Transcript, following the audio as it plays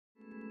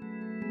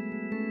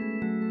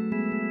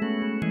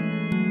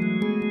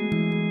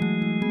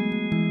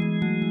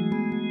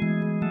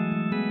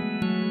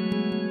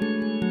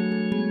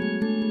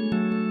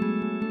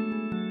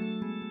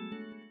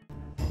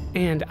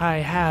and I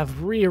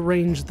have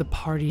rearranged the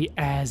party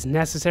as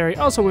necessary.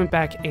 Also went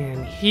back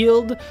and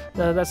healed.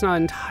 That's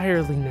not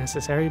entirely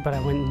necessary, but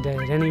I went and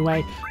did it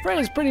anyway. Frey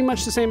is pretty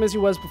much the same as he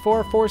was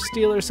before. 4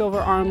 Stealer,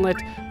 Silver Armlet,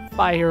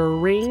 Fire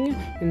Ring.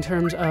 In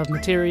terms of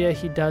materia,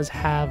 he does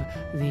have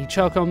the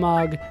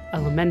Chokomog,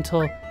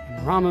 Elemental,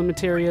 and Rama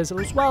materias,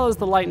 as well as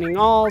the Lightning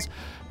Alls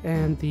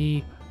and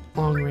the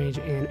Long Range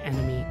and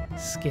Enemy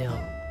Skill.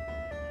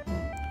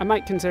 I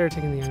might consider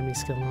taking the enemy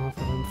skill off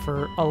of him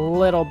for a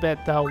little bit,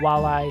 though,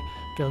 while I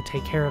go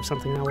take care of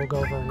something that we'll go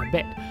over in a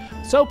bit.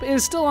 Soap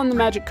is still on the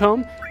Magic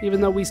Comb,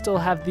 even though we still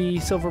have the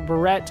Silver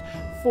Barrette.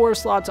 4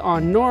 slots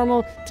on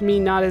normal, to me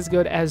not as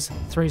good as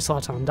 3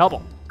 slots on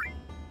double.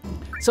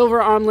 Silver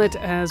Armlet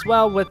as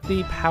well with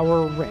the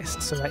Power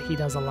Wrist, so that he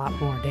does a lot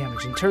more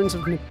damage. In terms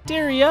of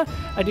materia,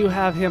 I do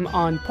have him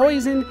on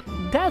Poison,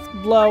 Death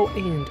Blow,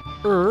 and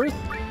Earth,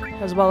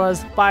 as well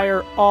as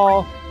Fire,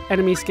 All,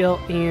 Enemy Skill,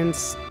 and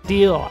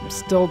Steel. I'm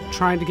still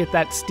trying to get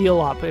that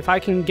Steel up. If I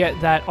can get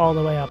that all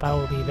the way up, I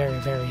will be very,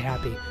 very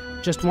happy.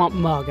 Just want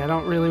Mug. I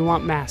don't really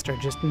want Master,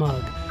 just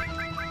Mug.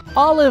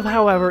 Olive,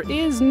 however,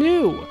 is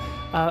new.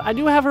 I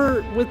do have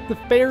her with the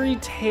Fairy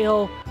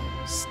Tail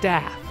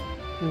Staff.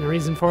 And the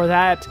reason for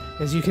that,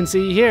 as you can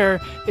see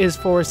here, is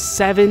for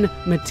 7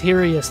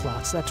 materia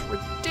slots. That's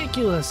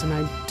ridiculous, and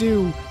I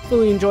do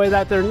fully enjoy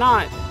that. They're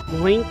not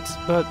linked,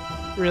 but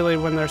really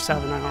when they're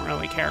 7, I don't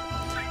really care.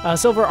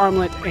 Silver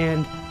Armlet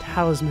and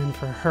Talisman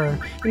for her.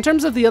 In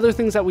terms of the other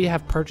things that we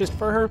have purchased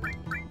for her,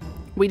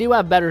 we do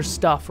have better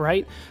stuff,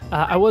 right?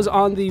 I was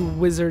on the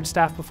Wizard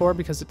Staff before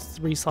because it's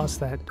 3 slots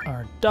that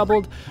are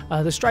doubled.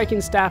 The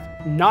Striking Staff,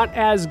 not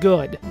as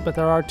good, but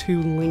there are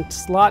 2 linked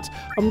slots.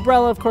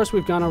 Umbrella, of course,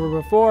 we've gone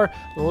over before.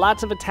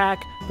 Lots of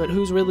attack, but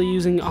who's really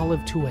using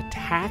Olive to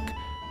attack?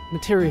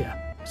 Materia.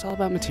 It's all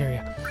about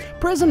materia.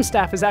 Prism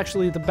Staff is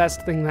actually the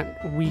best thing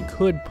that we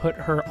could put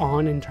her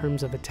on in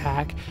terms of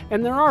attack.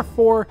 And there are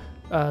 4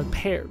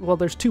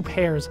 there's 2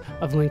 pairs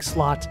of link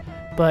slots,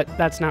 but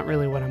that's not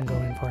really what I'm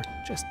going for.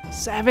 Just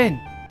 7.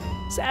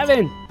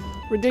 7!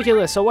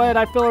 Ridiculous. So what did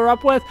I fill her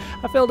up with?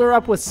 I filled her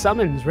up with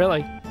summons,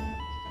 really.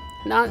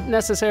 Not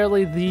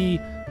necessarily the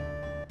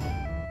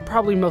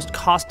probably most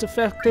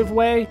cost-effective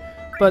way,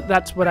 but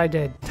that's what I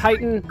did.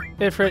 Titan,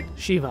 Ifrit,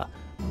 Shiva.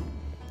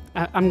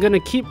 I'm going to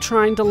keep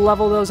trying to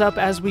level those up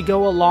as we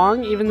go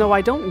along, even though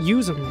I don't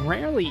use them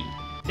rarely,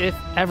 if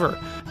ever,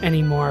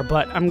 anymore.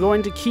 But I'm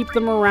going to keep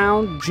them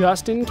around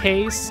just in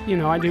case. You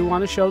know, I do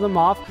want to show them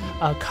off.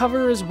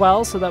 Cover as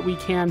well, so that we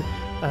can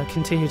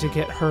continue to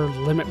get her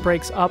limit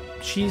breaks up.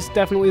 She's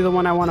definitely the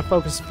one I want to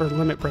focus for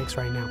limit breaks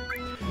right now.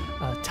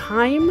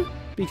 Time,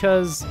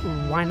 because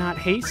why not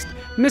haste?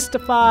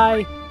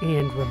 Mystify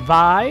and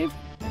Revive.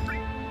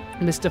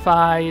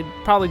 Mystify,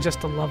 probably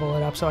just to level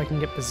it up so I can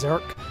get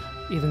Berserk,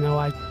 even though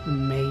I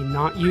may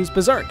not use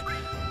Berserk.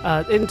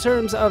 In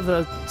terms of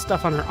the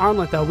stuff on her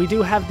armlet, though, we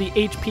do have the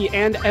HP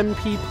and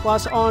MP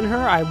plus on her.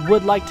 I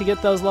would like to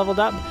get those leveled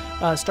up.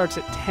 Starts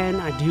at 10.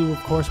 I do, of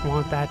course,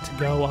 want that to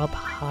go up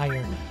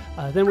higher.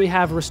 Then we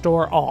have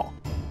Restore All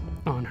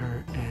on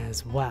her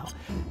as well.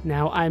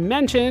 Now, I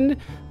mentioned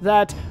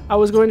that I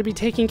was going to be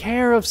taking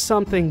care of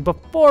something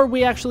before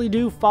we actually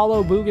do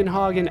follow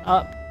Bugenhagen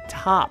up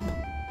top.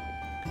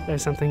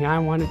 There's something I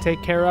want to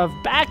take care of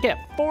back at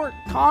Fort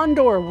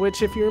Condor,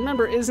 which, if you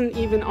remember, isn't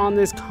even on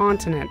this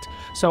continent.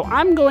 So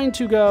I'm going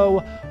to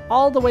go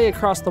all the way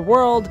across the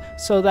world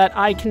so that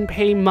I can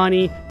pay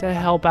money to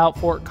help out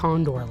Fort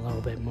Condor a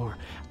little bit more.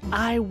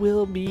 I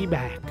will be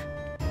back.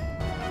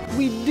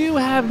 We do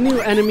have new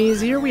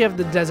enemies here. We have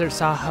the Desert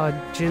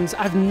Sahajins.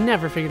 I've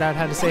never figured out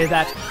how to say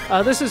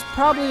that. This is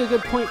probably a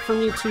good point for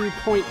me to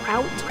point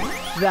out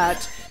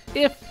that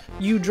if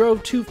you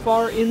drove too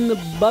far in the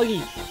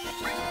buggy,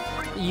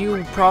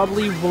 you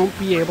probably won't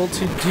be able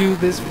to do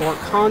this Fort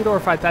Condor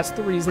fight. That's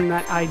the reason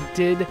that I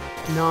did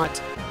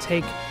not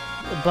take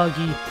the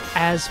buggy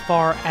as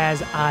far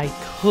as I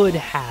could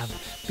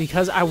have,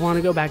 because I want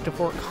to go back to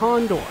Fort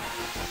Condor.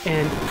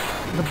 And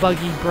the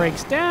buggy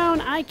breaks down,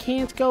 I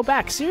can't go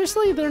back.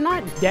 Seriously, they're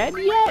not dead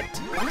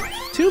yet?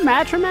 2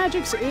 Matra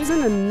Magics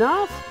isn't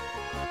enough?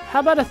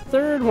 How about a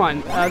 3rd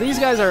one? These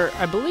guys are,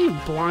 I believe,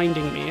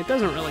 blinding me. It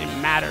doesn't really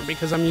matter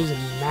because I'm using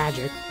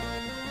magic.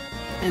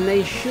 And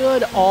they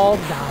should all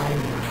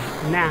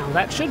die now.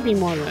 That should be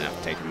more than enough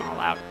to take them all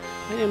out.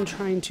 I am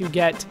trying to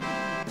get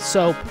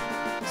Soap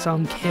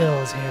some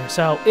kills here.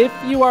 So if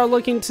you are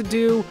looking to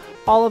do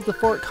all of the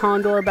Fort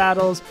Condor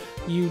battles,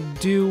 you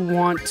do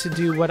want to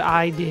do what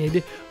I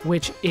did,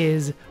 which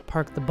is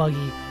park the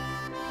buggy.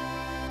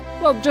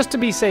 Well, just to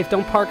be safe,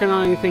 don't park it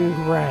on anything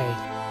gray.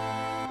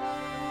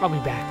 I'll be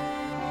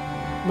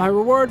back. My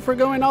reward for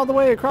going all the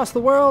way across the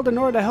world in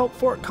order to help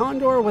Fort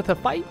Condor with a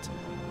fight?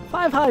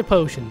 5 high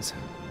potions.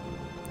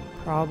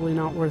 Probably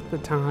not worth the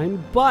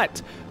time,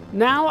 but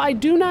now I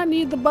do not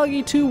need the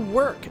buggy to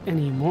work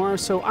anymore,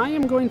 so I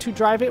am going to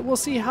drive it. We'll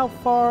see how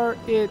far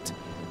it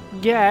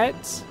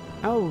gets.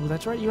 Oh,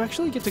 that's right, you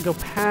actually get to go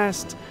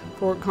past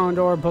Fort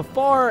Condor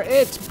before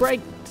it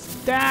breaks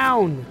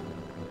down.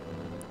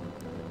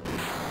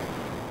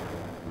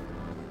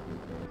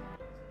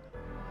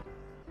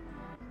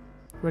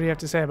 What do you have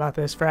to say about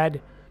this,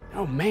 Fred?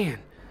 Oh, man.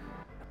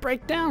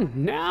 Breakdown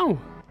now.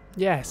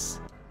 Yes,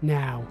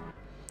 now.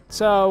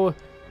 So,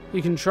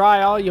 you can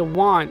try all you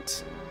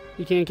want.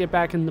 You can't get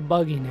back in the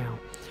buggy now.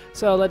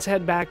 So, let's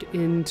head back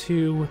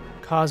into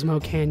Cosmo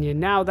Canyon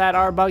now that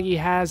our buggy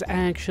has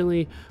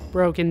actually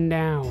broken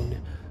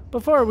down.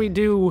 Before we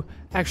do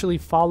actually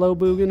follow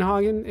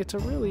Bugenhagen, it's a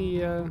really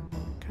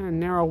kind of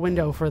narrow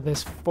window for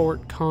this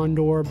Fort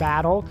Condor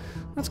battle.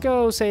 Let's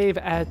go save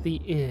at the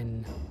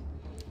inn.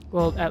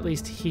 Well, at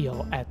least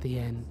heal at the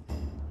inn.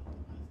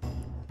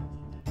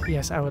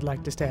 Yes, I would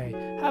like to stay.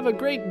 Have a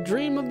great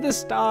dream of the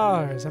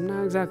stars. I'm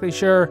not exactly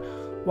sure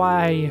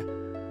why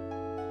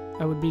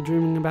I would be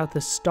dreaming about the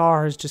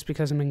stars just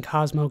because I'm in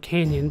Cosmo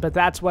Canyon, but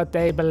that's what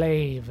they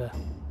believe.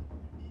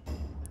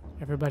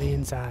 Everybody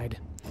inside.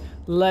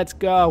 Let's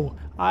go.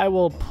 I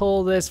will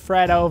pull this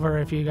Fred over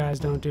if you guys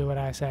don't do what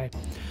I say.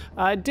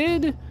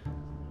 Did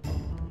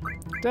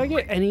I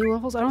get any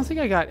levels? I don't think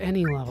I got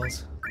any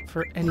levels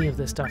for any of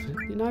this stuff.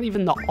 Not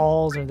even the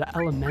alls or the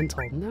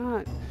elemental.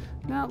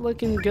 Not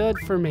looking good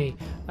for me.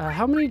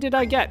 How many did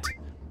I get?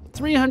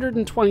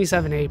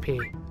 327 AP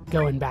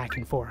going back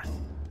and forth.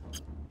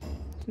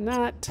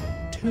 Not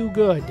too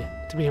good,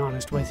 to be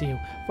honest with you.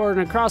 For an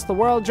across the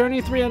world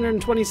journey,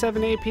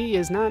 327 AP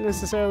is not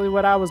necessarily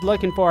what I was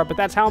looking for, but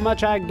that's how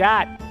much I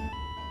got.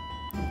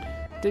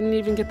 Didn't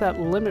even get that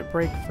limit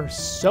break for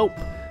soap.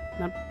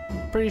 I'm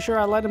pretty sure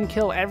I let him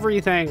kill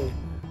everything.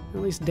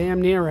 At least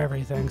damn near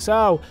everything.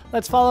 So,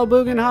 let's follow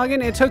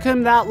Bugenhagen. It took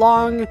him that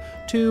long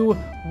to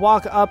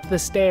walk up the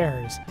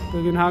stairs.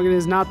 Bugenhagen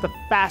is not the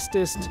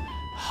fastest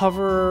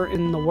hoverer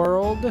in the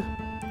world.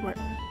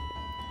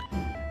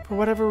 For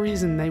whatever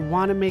reason, they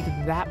want to make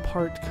that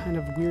part kind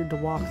of weird to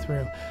walk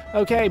through.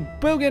 Okay,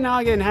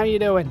 Bugenhagen, how you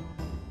doing?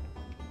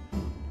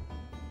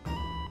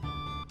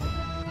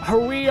 Are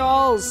we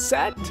all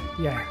set?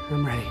 Yeah,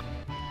 I'm ready.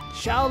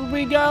 Shall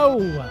we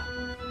go?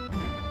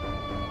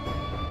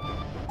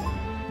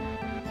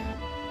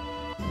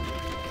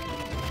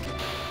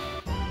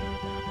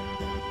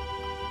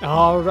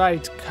 All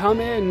right,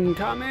 come in,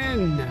 come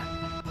in.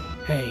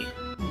 Hey,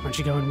 aren't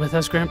you going with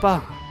us,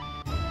 Grandpa?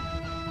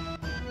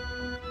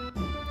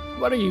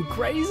 What are you,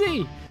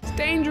 crazy? It's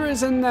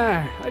dangerous in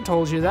there. I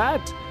told you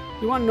that.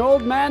 You want an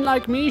old man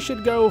like me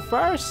should go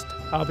first?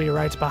 I'll be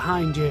right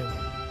behind you.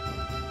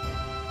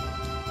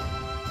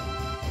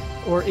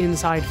 Or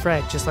inside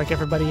Fred, just like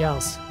everybody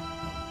else.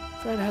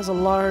 Fred has a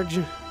large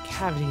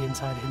cavity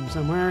inside him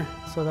somewhere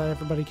so that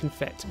everybody can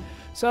fit.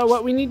 So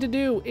what we need to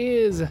do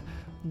is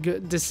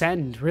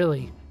descend,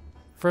 really,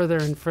 further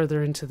and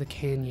further into the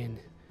canyon,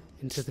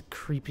 into the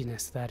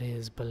creepiness that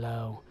is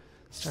below.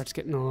 Starts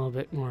getting a little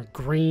bit more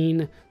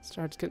green,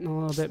 starts getting a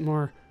little bit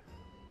more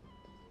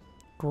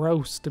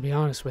gross, to be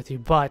honest with you,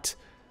 but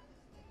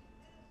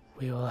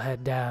we will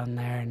head down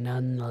there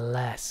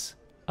nonetheless,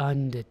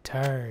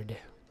 undeterred.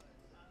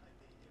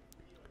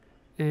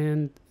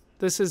 And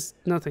this is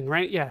nothing,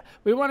 right? Yeah,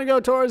 we want to go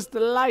towards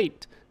the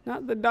light,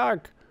 not the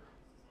dark.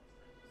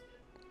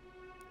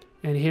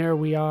 And here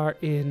we are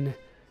in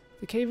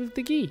the Cave of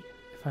the Gee,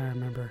 if I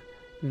remember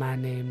my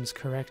names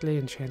correctly,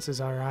 and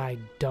chances are I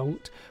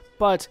don't.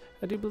 But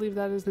I do believe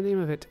that is the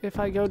name of it. If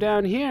I go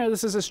down here,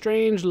 this is a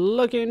strange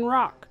looking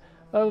rock.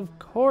 Of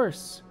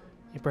course,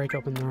 you break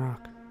open the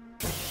rock.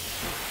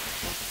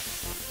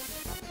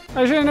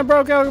 I shouldn't have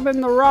broke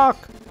open the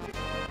rock.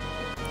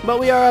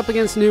 But we are up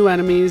against new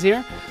enemies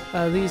here.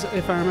 These,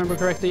 if I remember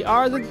correctly,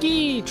 are the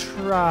Gee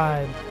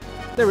tribe.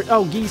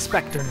 Gee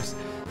Specters.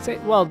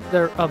 Well,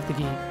 they're of the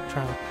Gee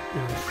tribe.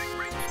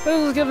 This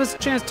will give us a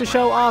chance to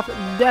show off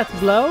Death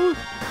Blow.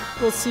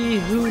 We'll see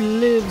who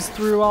lives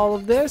through all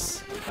of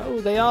this.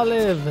 Oh, they all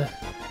live.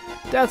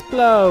 Death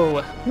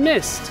Blow.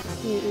 Missed.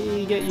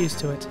 You get used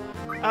to it.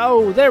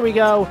 Oh, there we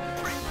go.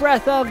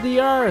 Breath of the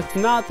Earth.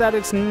 Not that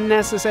it's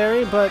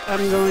necessary, but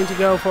I'm going to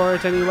go for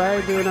it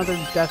anyway. Do another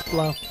Death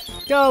Blow.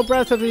 Go,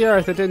 Breath of the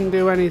Earth. It didn't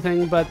do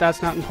anything, but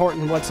that's not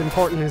important. What's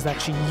important is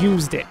that she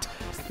used it.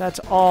 That's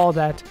all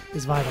that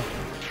is vital.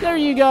 There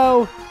you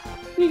go.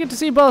 You get to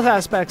see both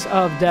aspects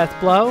of Death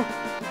Blow.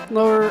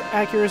 Lower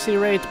accuracy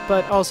rate,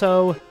 but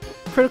also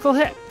critical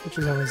hit, which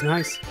is always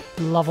nice.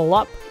 Level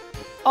up,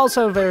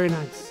 also very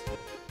nice.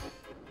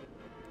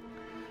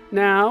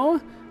 Now,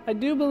 I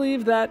do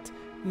believe that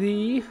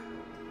the...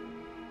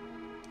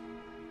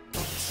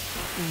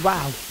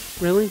 Wow,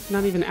 really?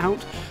 Not even out?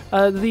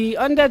 The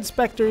Undead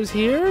Specters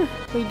here,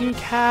 they do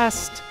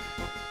cast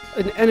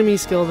an enemy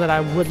skill that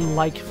I would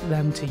like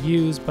them to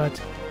use,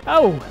 but...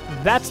 Oh,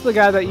 that's the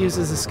guy that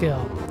uses a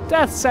skill.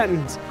 Death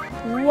Sentence.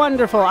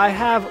 Wonderful, I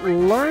have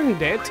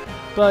learned it,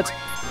 but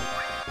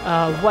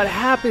what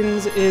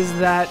happens is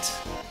that...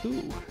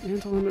 Ooh,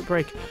 anti-limit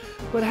break.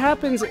 What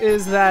happens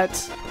is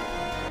that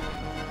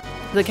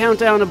the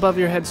countdown above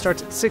your head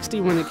starts at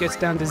 60. When it gets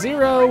down to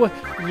 0,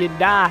 you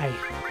die.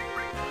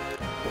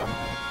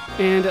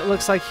 And it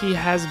looks like he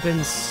has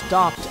been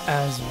stopped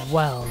as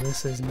well.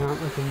 This is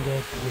not looking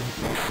good for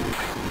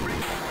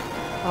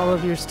me. All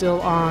of you are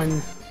still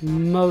on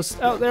most...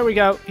 Oh, there we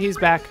go. He's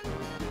back.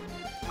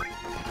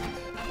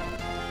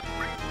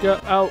 go.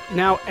 Oh,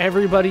 now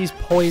everybody's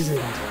poisoned.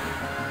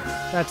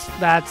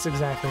 That's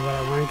exactly what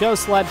I want. Go,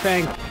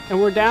 Sledfang. And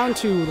we're down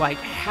to like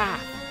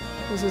half.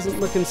 This isn't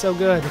looking so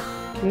good.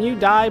 Can you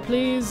die,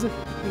 please?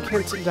 You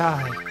can't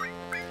die.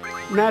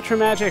 Natural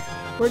magic.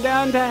 We're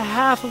down to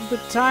half of the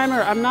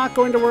timer. I'm not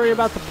going to worry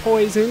about the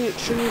poison. It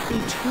shouldn't be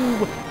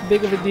too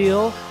big of a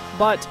deal.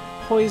 But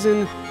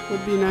poison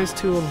would be nice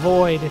to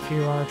avoid if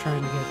you are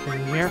trying to get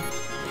through here.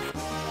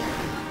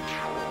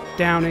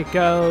 Down it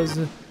goes.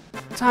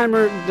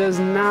 Timer does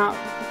not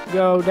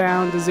go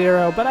down to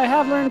 0, but I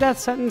have learned Death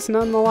Sentence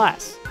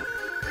nonetheless.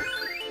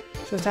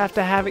 Just have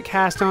to have it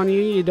cast on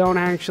you. You don't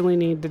actually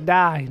need to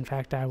die. In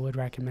fact, I would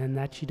recommend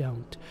that you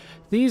don't.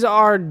 These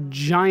are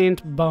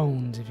giant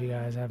bones, if you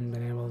guys haven't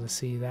been able to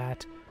see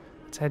that.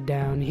 Let's head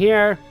down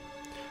here.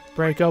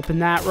 Break open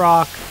that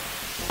rock.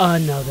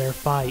 Another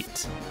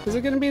fight. Is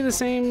it going to be the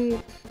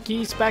same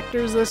Key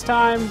Specters this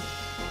time?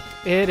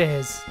 It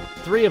is.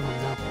 3 of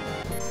them, though.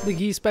 The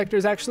Key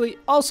Specters actually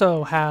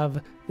also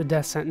have the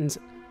Death Sentence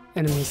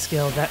enemy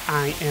skill that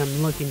I am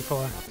looking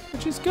for,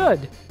 which is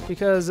good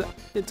because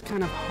it's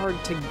kind of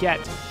hard to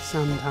get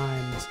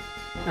sometimes.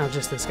 Oh,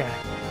 just this guy.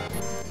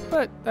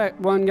 But that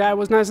one guy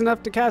was nice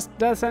enough to cast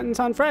Death Sentence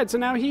on Fred, so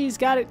now he's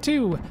got it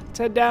too. Let's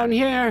head down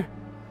here.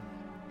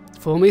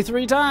 Fool me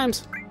 3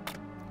 times.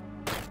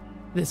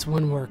 This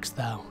one works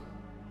though.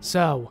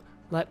 So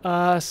let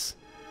us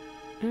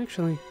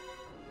actually.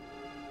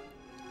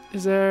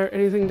 Is there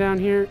anything down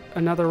here?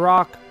 Another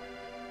rock?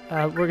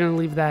 We're going to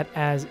leave that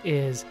as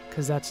is,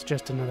 because that's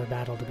just another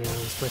battle, to be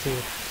honest with you.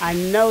 I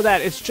know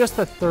that. It's just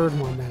the 3rd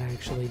one that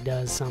actually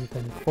does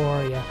something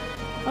for you.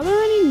 Are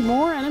there any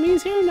more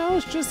enemies here? No,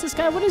 it's just this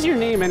guy. What is your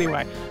name,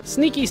 anyway?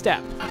 Sneaky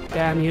Step.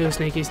 Damn you,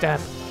 Sneaky Step.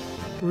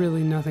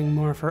 Really nothing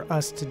more for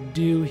us to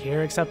do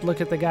here, except look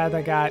at the guy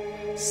that got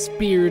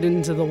speared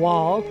into the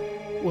wall.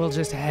 We'll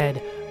just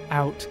head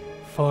out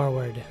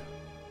forward.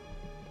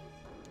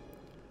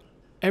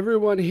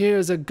 Everyone here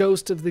is a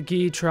ghost of the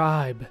Gi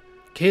tribe,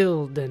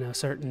 killed in a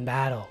certain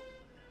battle.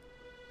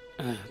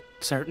 A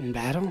certain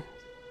battle?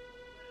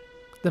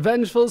 The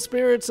vengeful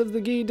spirits of the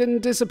Gi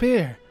didn't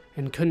disappear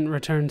and couldn't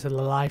return to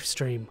the live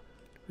stream.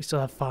 We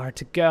still have far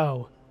to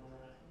go.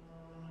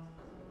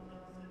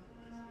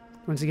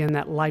 Once again,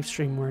 that live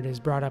stream word is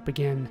brought up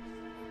again.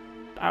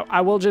 I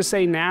will just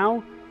say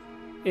now,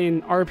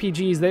 in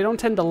RPGs, they don't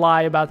tend to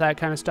lie about that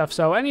kind of stuff.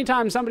 So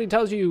anytime somebody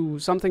tells you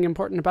something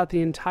important about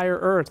the entire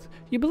Earth,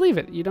 you believe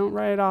it. You don't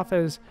write it off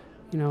as,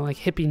 you know, like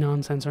hippie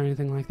nonsense or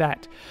anything like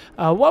that.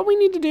 What we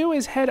need to do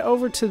is head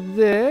over to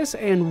this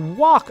and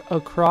walk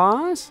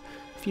across.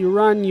 If you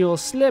run, you'll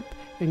slip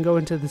and go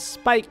into the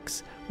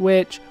spikes,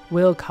 which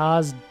will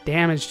cause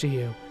damage to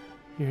you.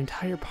 Your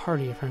entire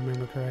party, if I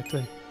remember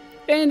correctly.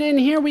 And in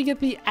here we get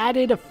the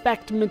added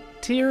effect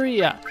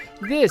materia.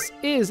 This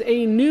is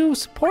a new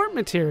support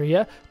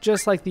materia,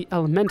 just like the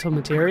elemental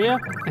materia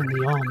and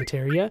the all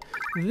materia.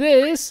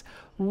 This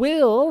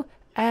will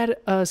add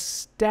a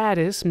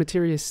status,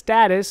 materia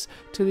status,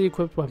 to the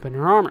equipped weapon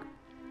or armor.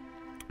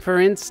 For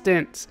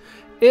instance,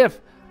 if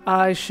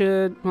I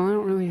should, well, I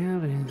don't really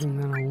have anything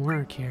that'll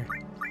work here.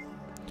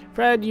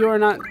 Fred, you are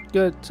not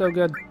so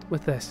good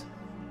with this.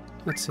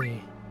 Let's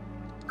see.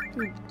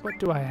 What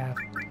do I have?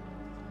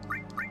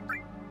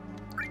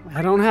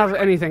 I don't have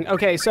anything.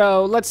 Okay,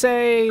 so let's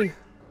say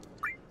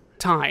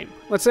time.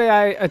 Let's say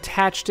I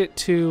attached it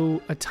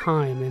to a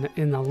time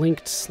in the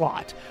linked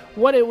slot.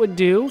 What it would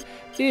do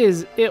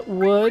is it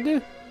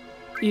would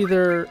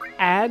either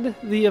add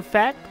the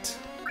effect.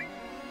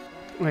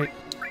 Wait,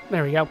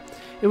 there we go.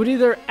 It would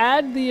either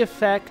add the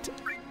effect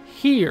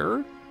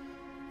here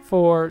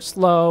for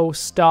slow,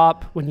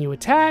 stop when you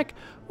attack,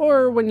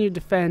 or when you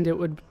defend, it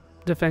would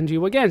defend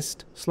you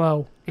against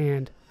slow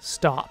and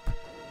stop,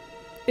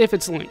 if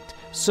it's linked.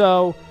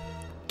 So,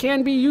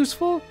 can be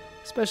useful,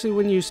 especially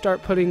when you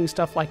start putting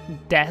stuff like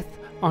death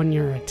on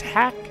your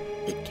attack.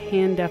 It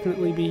can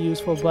definitely be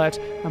useful, but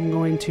I'm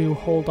going to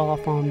hold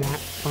off on that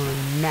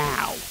for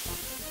now.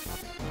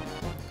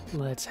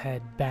 Let's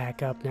head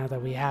back up now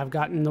that we have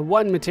gotten the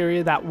one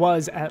materia that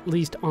was at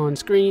least on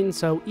screen,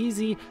 so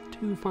easy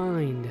to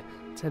find.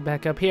 Let's head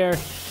back up here.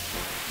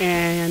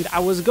 And I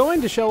was going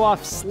to show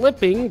off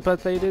slipping,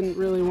 but they didn't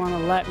really want to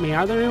let me.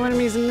 Are there any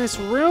enemies in this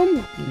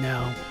room?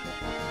 No.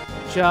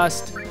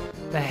 Just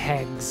the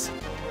hegs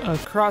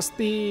across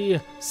the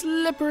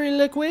slippery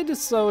liquid.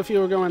 So if you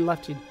were going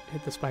left, you'd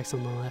hit the spikes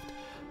on the left.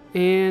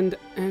 And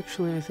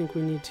actually, I think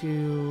we need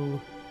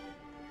to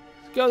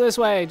go this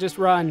way. Just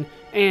run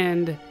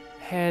and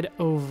head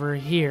over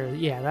here.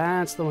 Yeah,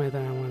 that's the way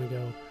that I want to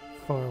go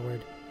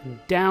forward. And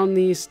down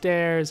these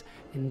stairs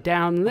and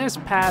down this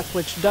path,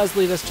 which does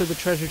lead us to the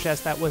treasure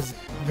chest that was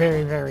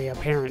very, very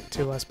apparent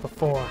to us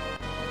before.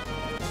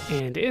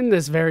 And in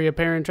this very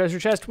apparent treasure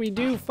chest, we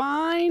do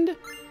find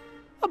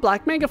a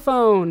black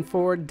megaphone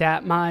for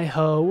Dat My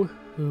Ho,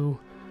 who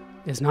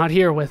is not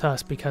here with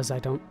us because I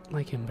don't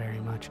like him very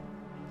much.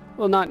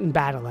 Well, not in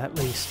battle, at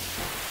least.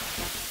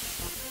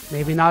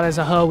 Maybe not as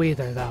a ho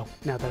either, though,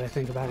 now that I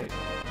think about it.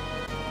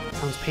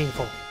 Sounds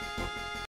painful.